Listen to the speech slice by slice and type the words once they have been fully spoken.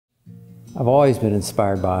I've always been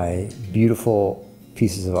inspired by beautiful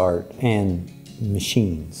pieces of art and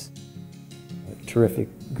machines. Terrific,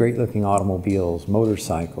 great-looking automobiles,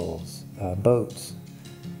 motorcycles, boats,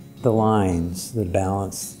 the lines, the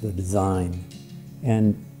balance, the design.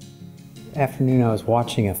 And afternoon I was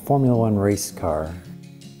watching a Formula One race car,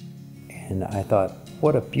 and I thought,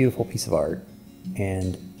 what a beautiful piece of art.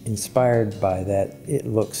 And inspired by that, it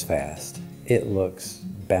looks fast, it looks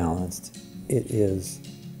balanced, it is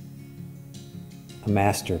a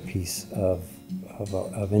masterpiece of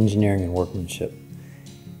engineering and workmanship.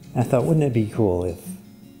 And I thought, wouldn't it be cool if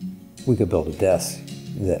we could build a desk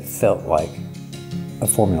that felt like a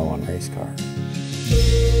Formula One race car?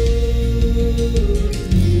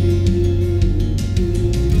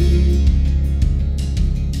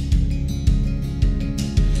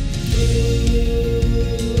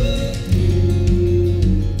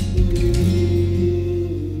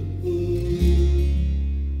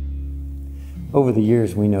 Over the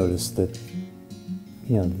years, we noticed that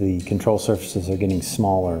the control surfaces are getting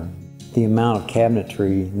smaller. The amount of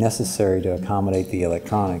cabinetry necessary to accommodate the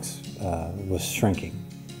electronics was shrinking.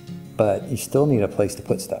 But you still need a place to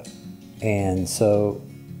put stuff. And so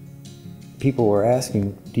people were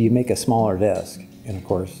asking, do you make a smaller desk? And of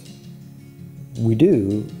course, we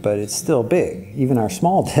do, but it's still big. Even our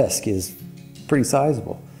small desk is pretty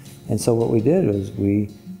sizable. And so what we did was we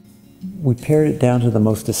pared it down to the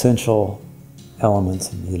most essential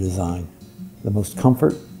elements of the design. The most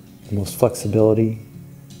comfort, the most flexibility,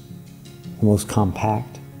 the most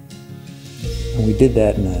compact. And we did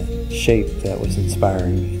that in a shape that was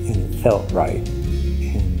inspiring and it felt right.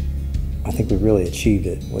 And I think we really achieved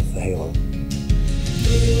it with the Halo.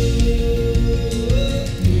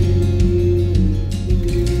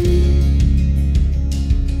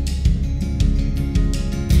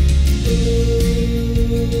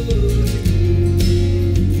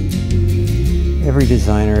 Every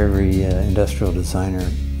designer, every industrial designer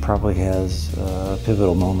probably has a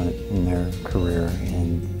pivotal moment in their career,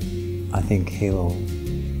 and I think Halo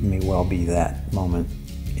may well be that moment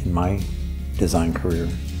in my design career.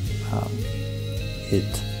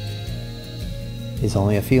 It is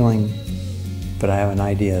only a feeling, but I have an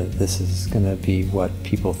idea this is going to be what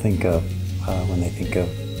people think of when they think of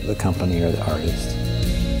the company or the artist.